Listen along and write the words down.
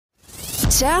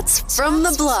Chats from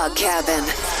the Blog Cabin.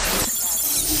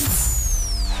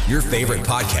 Your favorite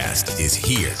podcast is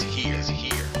here.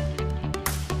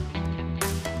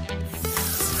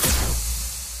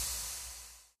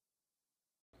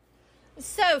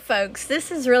 So, folks,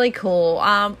 this is really cool.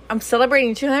 I'm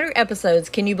celebrating 200 episodes.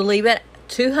 Can you believe it?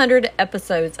 200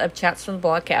 episodes of Chats from the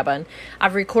Blog Cabin.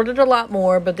 I've recorded a lot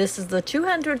more, but this is the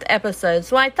 200th episode.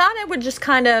 So I thought I would just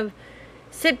kind of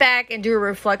sit back and do a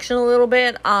reflection a little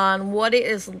bit on what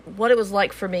it was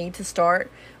like for me to start.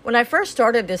 When I first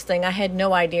started this thing, I had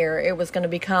no idea it was going to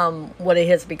become what it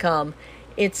has become.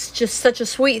 It's just such a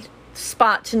sweet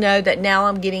spot to know that now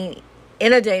I'm getting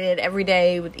inundated every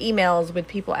day with emails with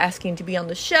people asking to be on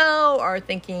the show or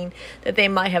thinking that they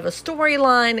might have a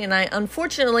storyline. And I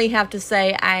unfortunately have to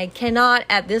say I cannot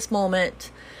at this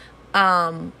moment,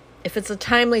 if it's a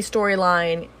timely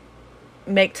storyline,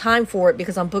 make time for it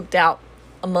because I'm booked out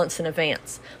a month in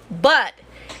advance. But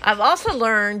I've also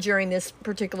learned during this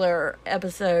particular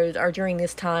episode or during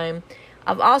this time,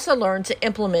 I've also learned to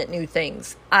implement new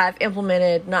things. I've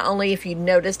implemented, not only, if you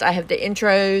noticed, I have the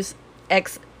intros,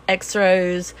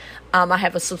 extras. I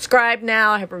have a subscribe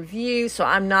now. I have a review. So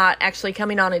I'm not actually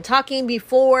coming on and talking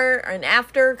before and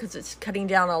after because it's cutting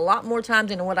down a lot more time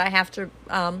than what I have to,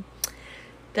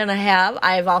 than I have.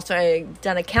 I have also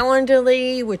done a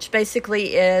Calendly, which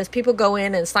basically is people go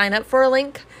in and sign up for a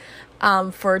link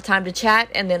for time to chat.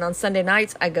 And then on Sunday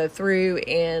nights, I go through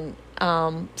and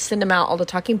send them out all the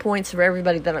talking points for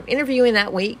everybody that I'm interviewing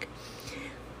that week.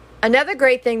 Another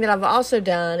great thing that I've also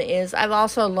done is I've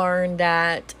also learned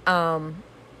that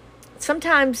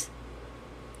sometimes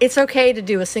it's okay to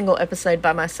do a single episode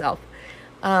by myself.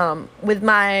 With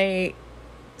my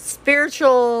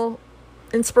spiritual,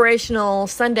 inspirational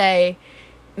Sunday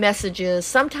messages,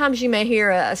 sometimes you may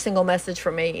hear a single message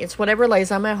from me. It's whatever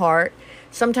lays on my heart.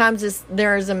 Sometimes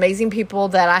there's amazing people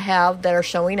that I have that are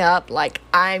showing up. Like,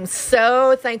 I'm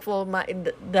so thankful.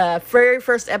 The very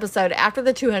first episode after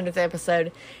the 200th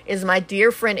episode is my dear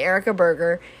friend Erica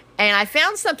Berger. And I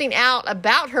found something out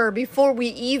about her before we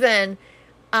even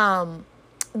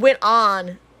went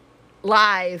on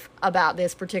live about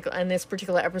this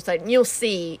particular episode. And you'll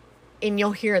see and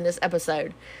you'll hear in this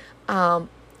episode.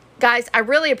 Guys, I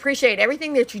really appreciate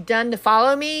everything that you've done to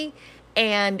follow me.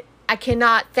 And I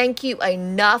cannot thank you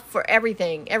enough for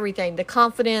everything, the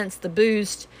confidence, the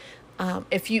boost.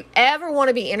 If you ever want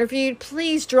to be interviewed,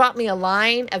 please drop me a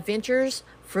line,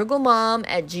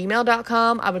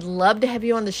 adventuresfrugalmom@gmail.com. I would love to have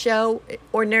you on the show.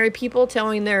 Ordinary people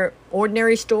telling their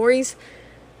ordinary stories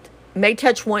may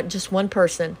touch just one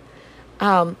person.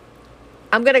 I'm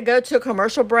going to go to a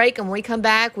commercial break, and when we come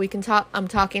back, we can talk. I'm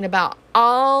talking about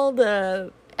all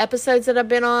the episodes that I've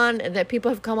been on, that people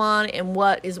have come on, and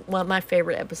what is one of my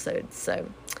favorite episodes. So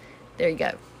there you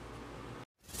go.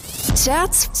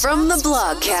 Chats from the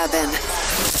Blog Cabin.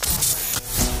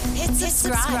 Hit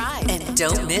subscribe and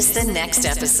don't miss the next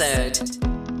episode.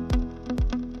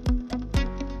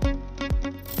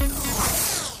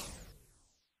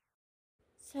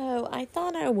 So I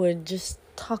thought I would just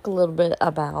talk a little bit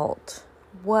about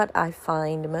what I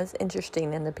find most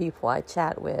interesting in the people I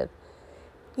chat with.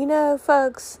 You know,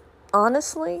 folks,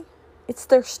 honestly, it's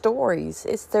their stories.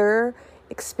 It's their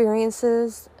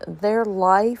experiences, their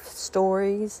life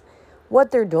stories,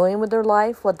 what they're doing with their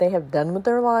life, what they have done with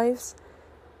their lives,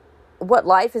 what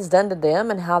life has done to them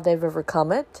and how they've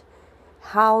overcome it,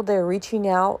 how they're reaching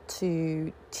out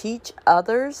to teach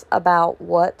others about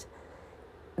what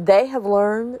they have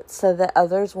learned so that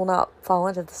others will not fall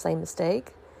into the same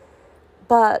mistake.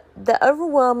 But the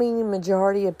overwhelming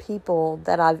majority of people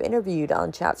that I've interviewed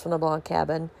on Chats from the Blog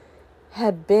Cabin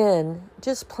have been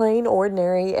just plain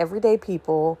ordinary, everyday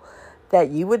people that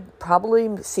you would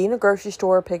probably see in a grocery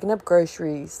store picking up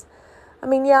groceries. I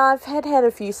mean, yeah, I've had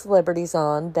a few celebrities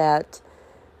on that,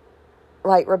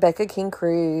 like Rebecca King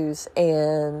Cruz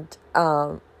and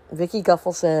Vicky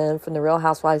Guffelson from the Real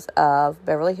Housewives of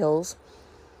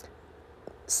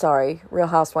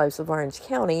Orange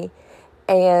County.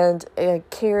 And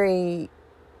Carrie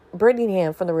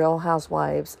Brittingham from the Real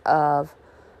Housewives of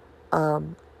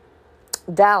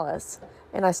Dallas.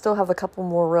 And I still have a couple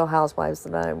more Real Housewives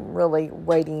that I'm really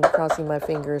waiting, crossing my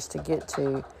fingers to get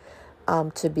to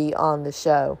be on the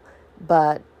show.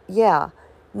 But yeah,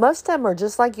 most of them are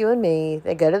just like you and me.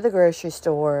 They go to the grocery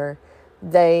store.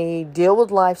 They deal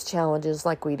with life's challenges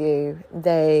like we do.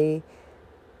 They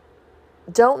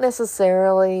don't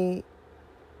necessarily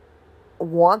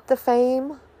want the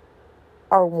fame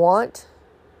or want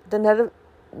the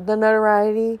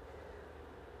notoriety,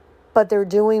 but they're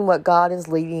doing what God is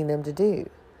leading them to do.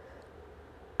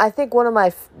 I think one of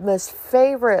my most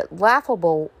favorite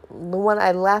laughable, the one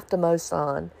I laughed the most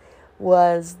on,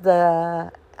 was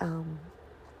the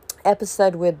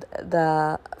episode with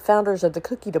the founders of the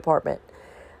cookie department.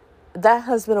 That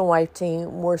husband and wife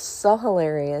team were so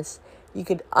hilarious. You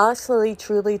could honestly,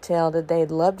 truly tell that they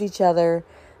loved each other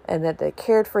and that they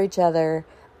cared for each other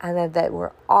and that they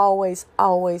were always,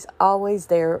 always, always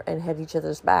there and had each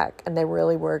other's back. And they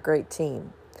really were a great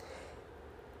team.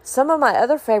 Some of my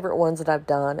other favorite ones that I've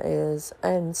done is,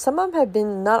 and some of them have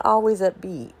been not always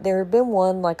upbeat. There have been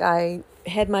one, like I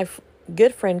had my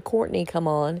good friend Courtney come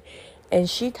on, and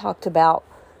she talked about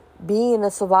being a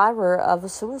survivor of a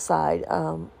suicide.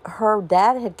 Her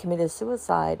dad had committed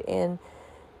suicide, and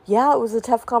yeah, it was a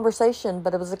tough conversation,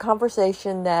 but it was a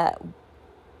conversation that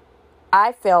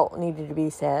I felt needed to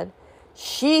be said.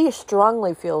 She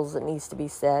strongly feels it needs to be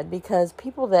said because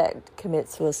people that commit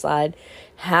suicide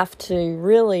have to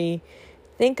really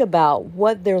think about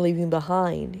what they're leaving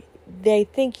behind. They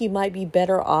think you might be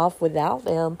better off without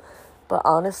them, but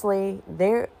honestly,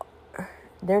 they're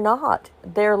not.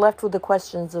 They're left with the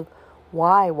questions of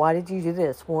why? Why did you do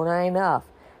this? Weren't I enough?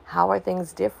 How are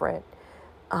things different?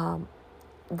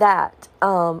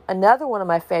 Another one of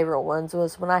my favorite ones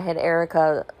was when I had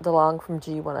Erica DeLong from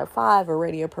G105, a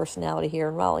radio personality here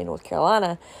in Raleigh, North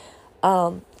Carolina,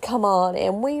 come on.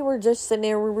 And we were just sitting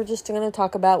there. We were just going to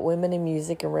talk about women in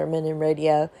music and women in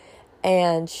radio.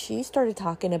 And she started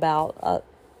talking about,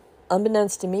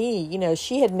 unbeknownst to me,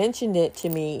 she had mentioned it to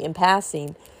me in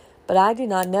passing, but I did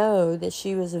not know that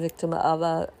she was a victim of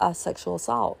a sexual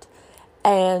assault.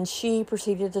 And she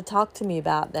proceeded to talk to me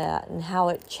about that and how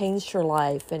it changed her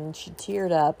life. And she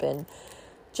teared up, and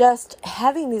just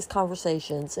having these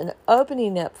conversations and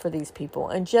opening up for these people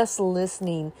and just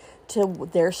listening to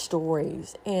their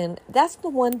stories. And that's the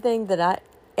one thing that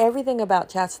everything about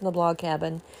Chats in the Blog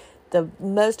Cabin, the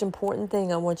most important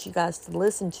thing I want you guys to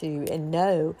listen to and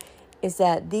know is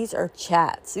that these are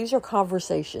chats. These are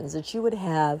conversations that you would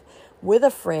have with a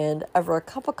friend over a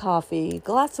cup of coffee,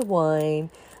 glass of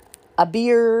wine, a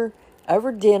beer,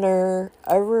 over dinner,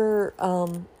 over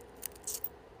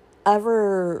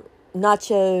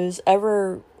nachos,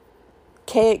 over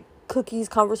cake, cookies,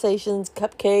 conversations,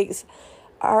 cupcakes,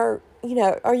 or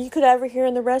you could ever hear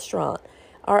in the restaurant,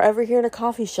 or ever hear in a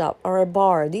coffee shop or a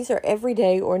bar. These are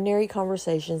everyday, ordinary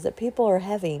conversations that people are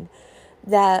having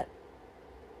that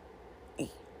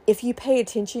if you pay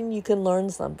attention, you can learn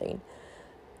something.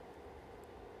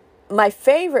 My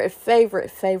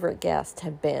favorite guests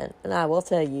have been, and I will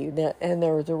tell you that, and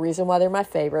there's a reason why they're my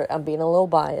favorite, I'm being a little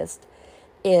biased,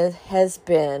 has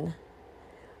been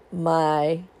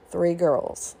my 3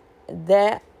 girls.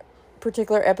 That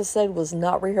particular episode was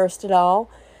not rehearsed at all.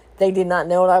 They did not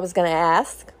know what I was going to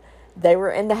ask. They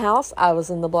were in the house. I was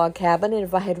in the blog cabin. And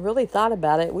if I had really thought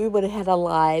about it, we would have had a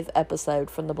live episode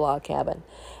from the blog cabin.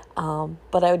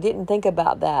 But I didn't think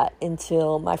about that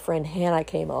until my friend Hannah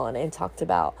came on and talked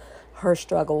about her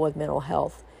struggle with mental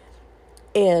health.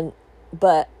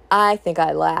 But I think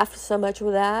I laughed so much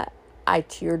with that. I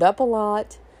teared up a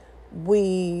lot.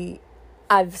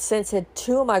 I've since had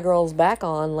 2 of my girls back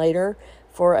on later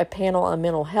for a panel on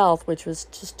mental health, which was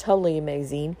just totally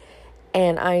amazing.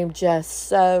 And I am just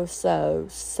so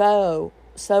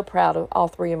proud of all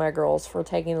 3 of my girls for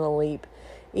taking the leap,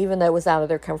 even though it was out of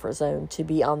their comfort zone, to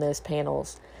be on those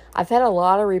panels. I've had a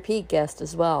lot of repeat guests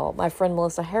as well. My friend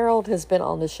Melissa Harold has been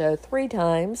on the show 3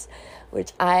 times,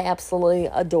 which I absolutely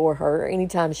adore her.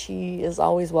 Anytime, she is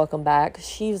always welcome back.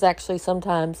 She's actually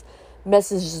sometimes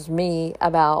messages me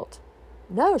about,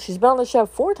 no, she's been on the show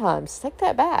 4 times. Take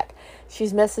that back.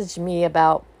 She's messaged me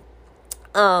about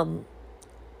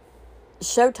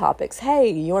show topics. Hey,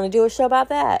 you want to do a show about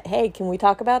that? Hey, can we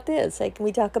talk about this? Hey, can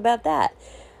we talk about that?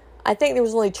 I think there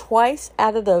was only twice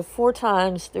out of the 4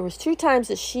 times. There was 2 times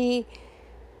that she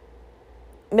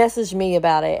messaged me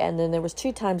about it, and then there was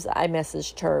 2 times that I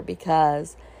messaged her,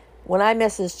 because when I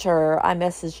messaged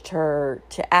her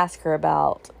to ask her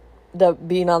about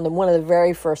being on one of the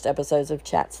very first episodes of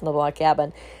Chats in the Blog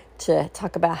Cabin to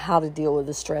talk about how to deal with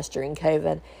the stress during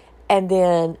COVID. And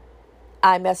then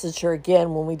I messaged her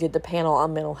again when we did the panel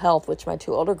on mental health, which my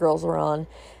 2 older girls were on,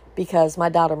 because my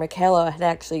daughter Michaela had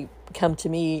actually come to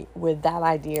me with that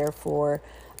idea for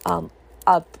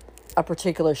a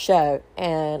particular show.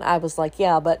 And I was like,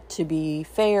 yeah, but to be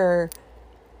fair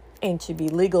and to be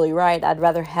legally right, I'd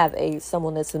rather have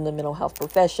someone that's in the mental health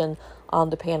profession on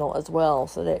the panel as well,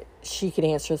 so that she could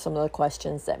answer some of the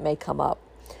questions that may come up.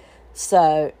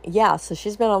 So yeah, so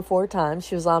she's been on 4 times.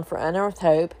 She was on for Unearthed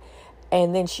Hope,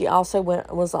 and then she also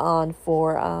was on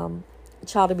for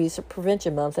Child Abuse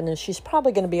Prevention Month, and then she's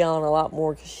probably going to be on a lot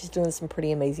more because she's doing some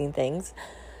pretty amazing things.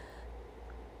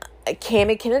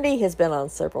 Cami Kennedy has been on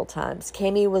several times.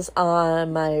 Cami was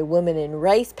on my Women in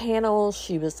Race panel.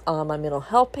 She was on my mental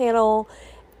health panel.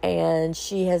 And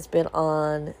she has been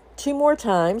on 2 more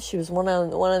times. She was one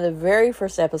of the very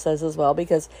first episodes as well,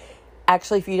 because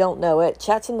actually, if you don't know it,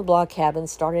 Chats in the Blog Cabin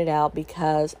started out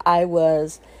because I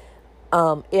was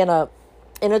in a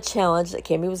challenge that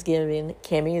Cami was giving.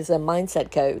 Cami is a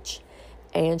mindset coach,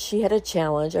 and she had a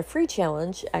challenge, a free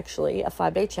challenge, actually, a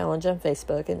 5-day challenge on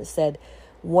Facebook, and it said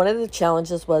one of the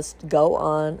challenges was to go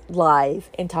on live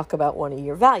and talk about one of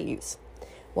your values.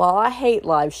 Well, I hate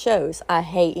live shows. I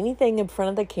hate anything in front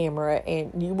of the camera,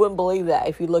 and you wouldn't believe that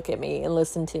if you look at me and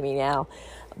listen to me now.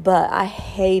 But I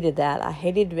hated that. I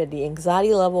hated it. The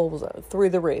anxiety level was through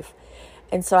the roof.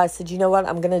 And so I said, you know what?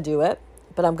 I'm going to do it,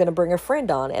 but I'm going to bring a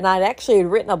friend on. And I'd actually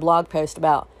written a blog post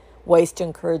about ways to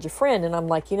encourage a friend. And I'm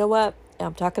like, you know what?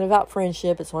 I'm talking about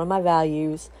friendship. It's one of my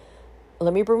values.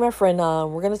 Let me bring my friend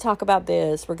on. We're going to talk about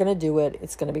this. We're going to do it.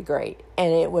 It's going to be great.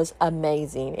 And it was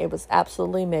amazing. It was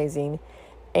absolutely amazing.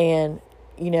 And,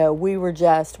 you know, we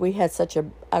had such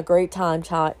a great time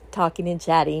talking and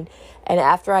chatting. And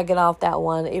after I got off that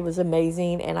one, it was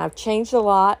amazing. And I've changed a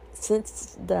lot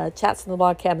since the Chats in the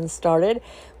Blog Cabin started.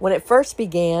 When it first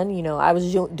began, you know, I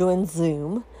was doing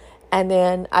Zoom. And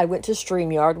then I went to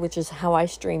StreamYard, which is how I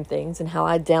stream things and how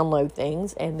I download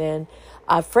things. And then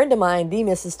a friend of mine, the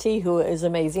Mrs. T, who is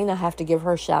amazing, I have to give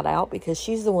her a shout out because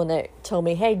she's the one that told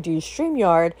me, hey, do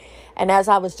StreamYard. And as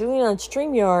I was doing on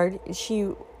StreamYard,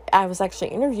 I was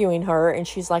actually interviewing her, and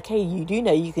she's like, hey, you do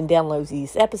know you can download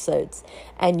these episodes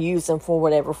and use them for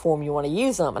whatever form you want to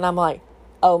use them. And I'm like,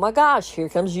 oh my gosh, here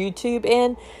comes YouTube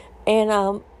and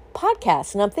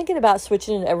podcasts. And I'm thinking about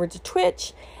switching it over to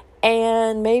Twitch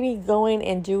and maybe going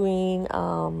and doing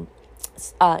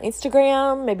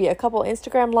Instagram, maybe a couple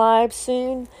Instagram lives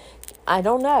soon. I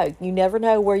don't know. You never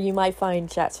know where you might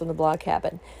find Chats from the Blog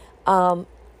Cabin. And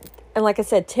like I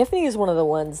said, Tiffany is one of the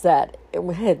ones that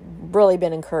had really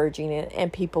been encouraging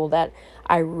and people that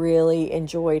I really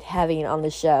enjoyed having on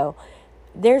the show.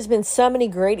 There's been so many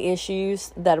great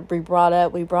issues that we brought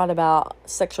up. We brought about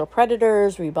sexual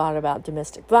predators. We brought about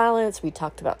domestic violence. We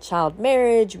talked about child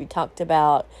marriage. We talked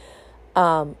about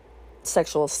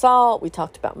sexual assault. We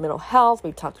talked about mental health.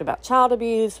 We talked about child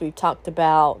abuse. We talked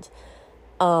about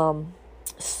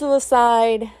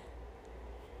suicide.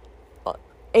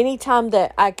 Anytime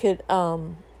that I could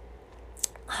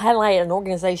highlight an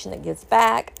organization that gives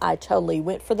back, I totally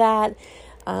went for that.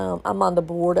 I'm on the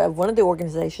board of one of the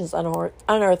organizations,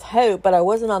 Unearth Hope, but I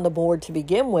wasn't on the board to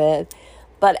begin with.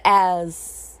 But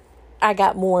as I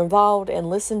got more involved and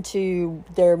listened to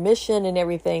their mission and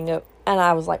everything, and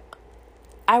I was like,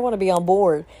 I want to be on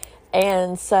board.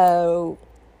 And so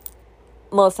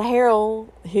Melissa Harrell,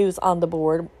 who's on the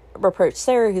board, approached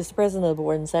Sarah, who's the president of the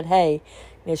board, and said, hey,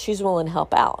 you know, she's willing to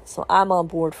help out. So I'm on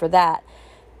board for that.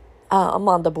 I'm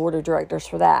on the board of directors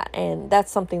for that. And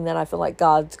that's something that I feel like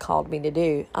God's called me to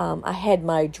do. I had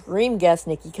my dream guest,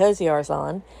 Nikki Koziarz,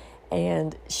 on,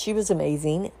 and she was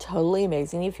amazing, totally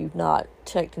amazing. If you've not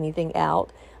checked anything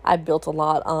out, I built a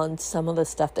lot on some of the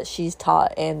stuff that she's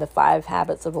taught and the 5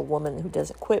 Habits of a Woman Who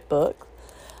Doesn't Quit book.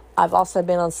 I've also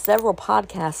been on several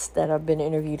podcasts that I've been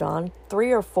interviewed on,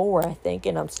 3 or 4, I think,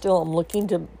 and I'm looking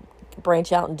to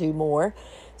branch out and do more.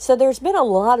 So there's been a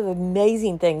lot of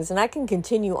amazing things, and I can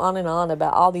continue on and on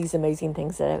about all these amazing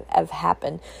things that have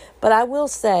happened. But I will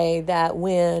say that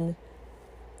when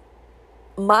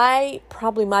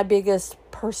probably my biggest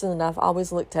person that I've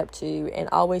always looked up to and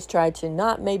always tried to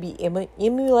not maybe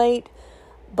emulate,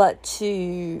 but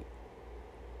to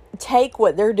take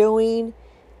what they're doing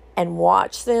and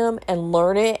watch them and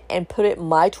learn it and put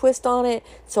my twist on it.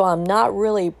 So I'm not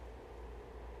really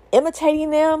imitating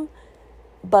them,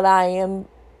 but I am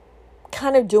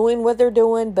kind of doing what they're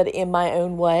doing, but in my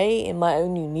own way, in my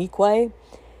own unique way.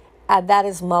 That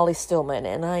is Molly Stillman.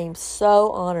 And I am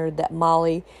so honored that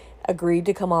Molly agreed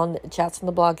to come on Chats in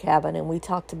the Blog Cabin. And we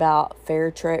talked about fair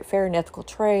and ethical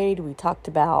trade. We talked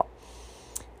about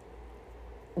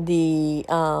the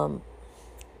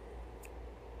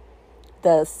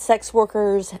sex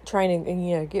workers, trying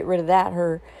to, get rid of that.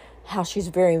 How she's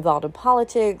very involved in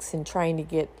politics and trying to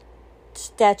get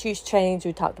statutes changed.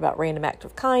 We talked about random act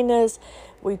of kindness.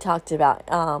 We talked about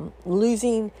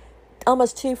losing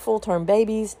almost 2 full-term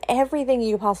babies. Everything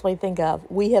you could possibly think of,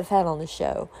 we have had on the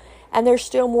show. And there's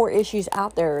still more issues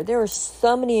out there. There are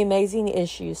so many amazing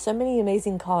issues, so many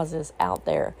amazing causes out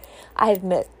there. I have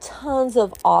met tons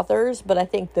of authors, but I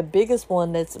think the biggest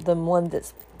one that's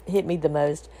hit me the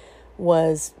most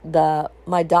was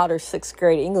my daughter's 6th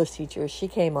grade English teacher. She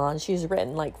came on. She's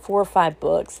written like 4 or 5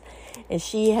 books, and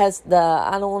she has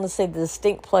I don't want to say the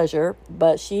distinct pleasure,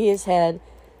 but she has had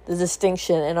the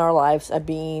distinction in our lives of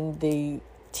being the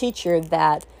teacher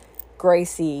that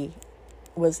Gracie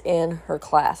was in her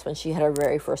class when she had her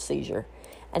very first seizure.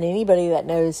 And anybody that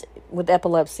knows with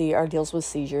epilepsy or deals with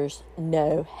seizures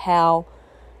know how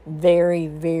very,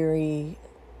 very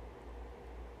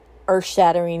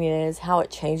earth-shattering it is, how it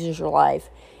changes your life.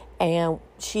 And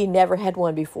she never had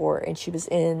one before, and she was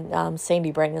in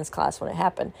Sandy Brandon's class when it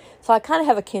happened. So I kind of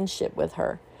have a kinship with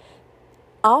her.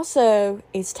 Also,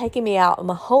 it's taken me out on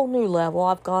a whole new level.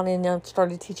 I've gone in and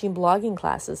started teaching blogging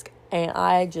classes, and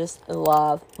I just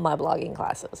love my blogging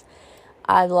classes.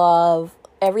 I love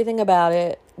everything about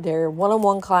it. They're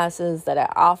one-on-one classes that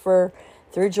I offer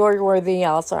through Joyworthy. I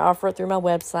also offer it through my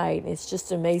website. It's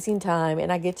just an amazing time,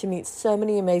 and I get to meet so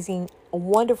many amazing,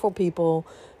 wonderful people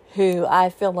who I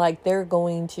feel like they're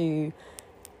going to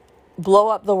blow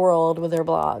up the world with their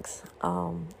blogs.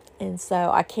 And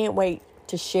so I can't wait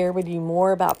to share with you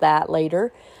more about that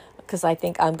later, because I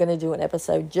think I'm going to do an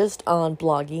episode just on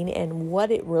blogging and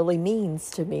what it really means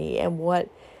to me and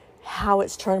how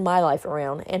it's turned my life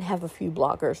around, and have a few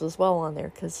bloggers as well on there,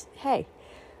 because hey,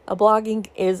 a blogging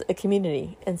is a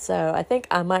community. And so I think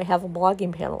I might have a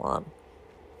blogging panel on.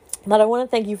 But I want to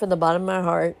thank you from the bottom of my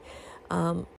heart.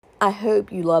 I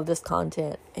hope you love this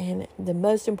content. And the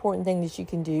most important thing that you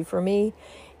can do for me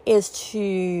is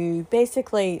to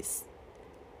basically,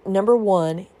 number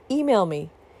one, email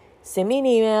me. Send me an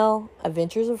email,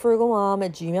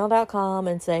 adventuresofrugalmom@gmail.com,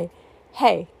 and say,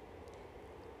 hey,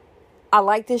 I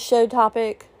like this show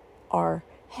topic, or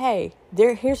hey,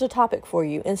 here's a topic for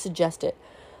you, and suggest it.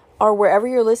 Or wherever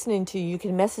you're listening to, you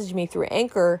can message me through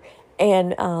Anchor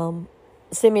and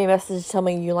send me a message, tell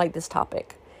me you like this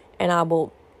topic, and I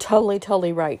will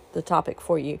totally write the topic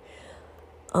for you.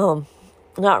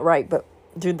 Not write, but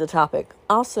do the topic.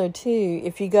 Also, too,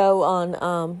 if you go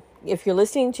on, if you're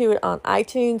listening to it on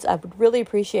iTunes, I would really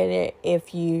appreciate it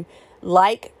if you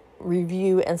like,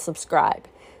 review, and subscribe.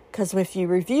 Because if you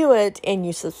review it and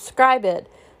you subscribe it,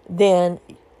 then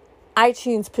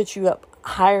iTunes puts you up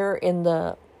higher in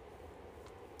the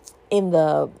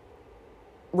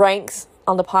ranks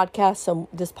on the podcast, so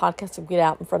this podcast will get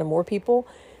out in front of more people.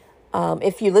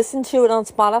 If you listen to it on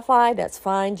Spotify, that's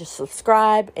fine. Just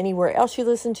subscribe. Anywhere else you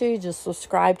listen to, just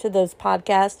subscribe to those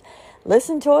podcasts.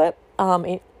 Listen to it.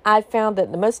 I found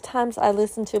that the most times I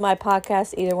listen to my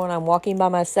podcast either when I'm walking by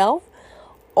myself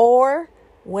or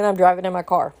when I'm driving in my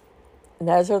car. And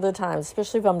those are the times,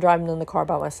 especially if I'm driving in the car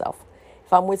by myself.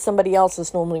 If I'm with somebody else,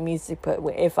 it's normally music, but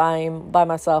if I'm by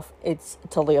myself, it's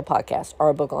totally a podcast or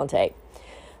a book on tape.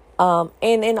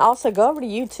 And also go over to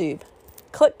YouTube.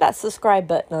 Click that subscribe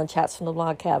button on Chats from the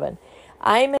Blog Cabin.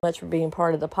 I'm much for being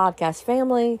part of the podcast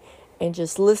family and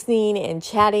just listening and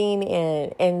chatting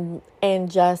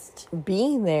and just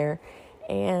being there.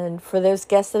 And for those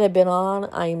guests that have been on,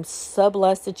 I'm so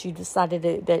blessed that you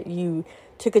decided that you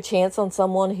took a chance on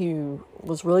someone who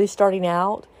was really starting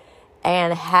out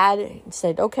and had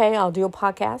said, okay, I'll do a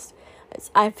podcast.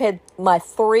 I've had my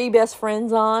 3 best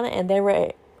friends on, and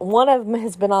one of them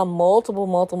has been on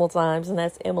multiple times, and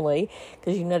that's Emily,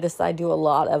 because you notice I do a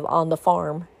lot of on the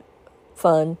farm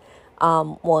fun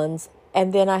ones.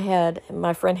 And then I had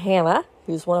my friend Hannah,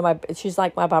 who's she's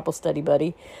like my Bible study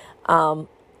buddy.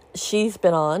 She's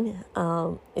been on,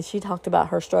 and she talked about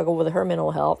her struggle with her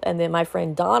mental health. And then my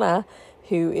friend Donna,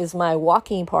 who is my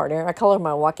walking partner, I call her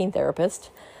my walking therapist.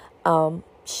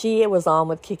 She was on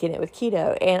with Kicking It with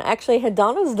Keto, and actually had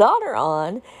Donna's daughter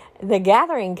on, the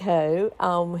Gathering Co.,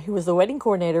 who was the wedding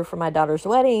coordinator for my daughter's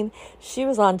wedding. She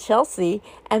was on, Chelsea,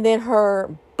 and then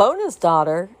her bonus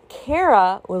daughter,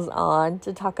 Kara, was on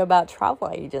to talk about travel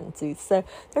agencies. So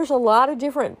there's a lot of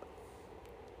different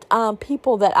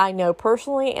people that I know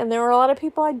personally, and there are a lot of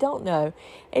people I don't know.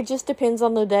 It just depends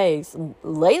on the days.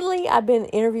 Lately, I've been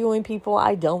interviewing people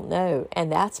I don't know,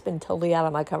 and that's been totally out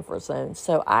of my comfort zone.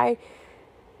 So I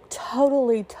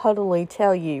totally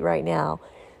tell you right now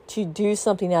to do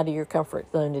something out of your comfort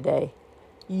zone today.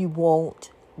 You won't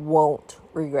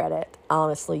regret it.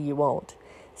 Honestly, you won't.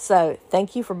 So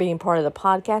thank you for being part of the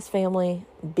podcast family.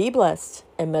 Be blessed,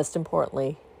 and most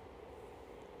importantly,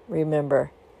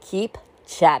 remember, keep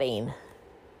chatting.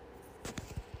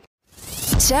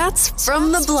 Chats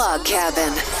from the Blog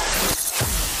Cabin.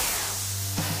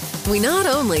 We not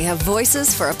only have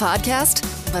voices for a podcast,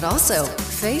 but also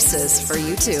faces for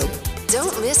YouTube.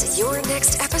 Don't miss your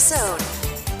next episode.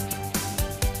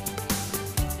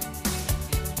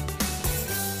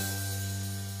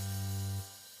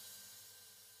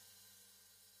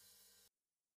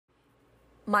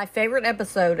 My favorite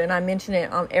episode, and I mention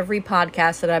it on every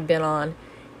podcast that I've been on,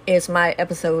 is my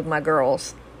episode with my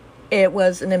girls. It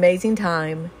was an amazing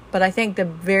time, but I think the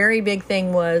very big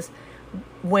thing was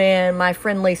when my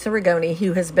friend Lisa Rigoni,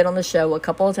 who has been on the show a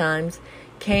couple of times,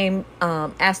 came,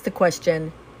 asked the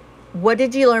question, what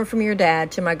did you learn from your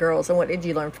dad, to my girls, and what did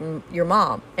you learn from your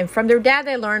mom? And from their dad,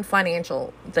 they learned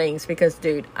financial things because,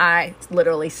 dude, I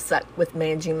literally suck with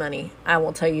managing money. I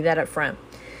will tell you that up front.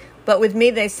 But with me,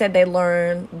 they said they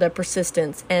learned the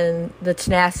persistence and the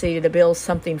tenacity to build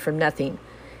something from nothing.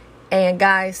 And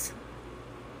guys,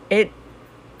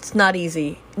 it's not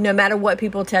easy. No matter what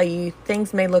people tell you,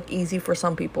 things may look easy for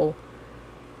some people,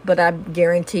 but I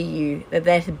guarantee you that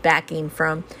that's backing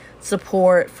from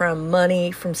support, from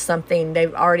money, from something. They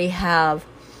already have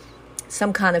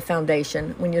some kind of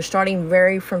foundation. When you're starting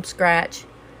very from scratch,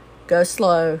 go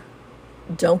slow,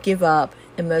 don't give up,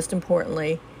 and most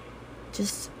importantly,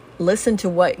 just listen to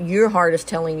what your heart is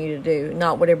telling you to do,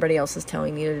 not what everybody else is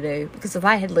telling you to do. Because if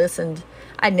I had listened,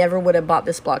 I never would have bought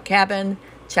this block cabin.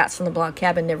 Chats from the Block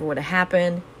Cabin never would have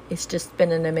happened. It's just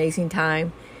been an amazing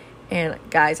time. And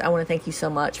guys, I want to thank you so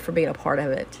much for being a part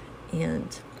of it.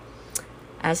 And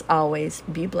as always,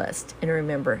 be blessed. And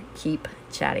remember, keep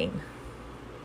chatting.